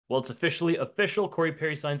Well, it's officially official. Corey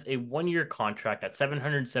Perry signs a one-year contract at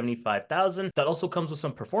 $775,000. That also comes with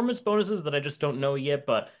some performance bonuses that I just don't know yet,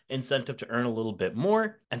 but incentive to earn a little bit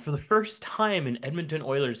more. And for the first time in Edmonton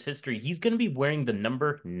Oilers history, he's going to be wearing the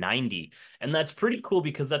number 90. And that's pretty cool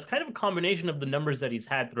because that's kind of a combination of the numbers that he's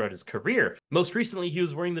had throughout his career. Most recently, he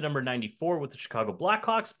was wearing the number 94 with the Chicago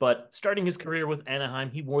Blackhawks, but starting his career with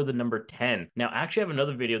Anaheim, he wore the number 10. Now, I actually have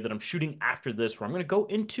another video that I'm shooting after this where I'm going to go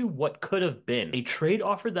into what could have been a trade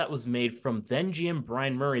offer that was made from then GM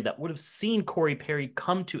Brian Murray that would have seen Corey Perry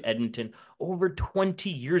come to Edmonton over 20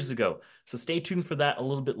 years ago. So stay tuned for that a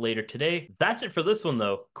little bit later today. That's it for this one,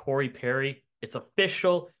 though. Corey Perry, it's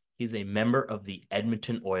official. He's a member of the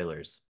Edmonton Oilers.